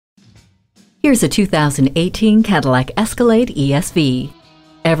Here's a 2018 Cadillac Escalade ESV.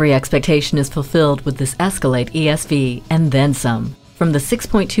 Every expectation is fulfilled with this Escalade ESV, and then some. From the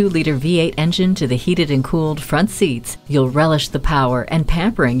 6.2-liter V8 engine to the heated and cooled front seats, you'll relish the power and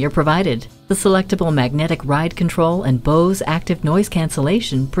pampering you're provided. The selectable magnetic ride control and Bose active noise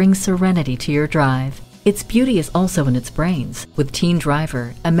cancellation bring serenity to your drive. Its beauty is also in its brains, with Teen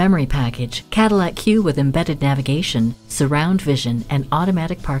Driver, a memory package, Cadillac CUE with embedded navigation, surround vision, and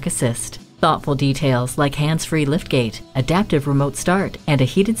automatic park assist. Thoughtful details like hands-free liftgate, adaptive remote start, and a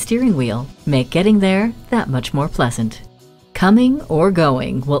heated steering wheel make getting there that much more pleasant. Coming or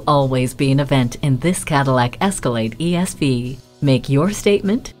going will always be an event in this Cadillac Escalade ESV. Make your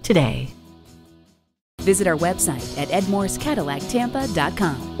statement today. Visit our website at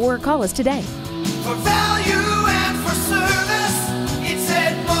edmorsecadillactampa.com or call us today. For value.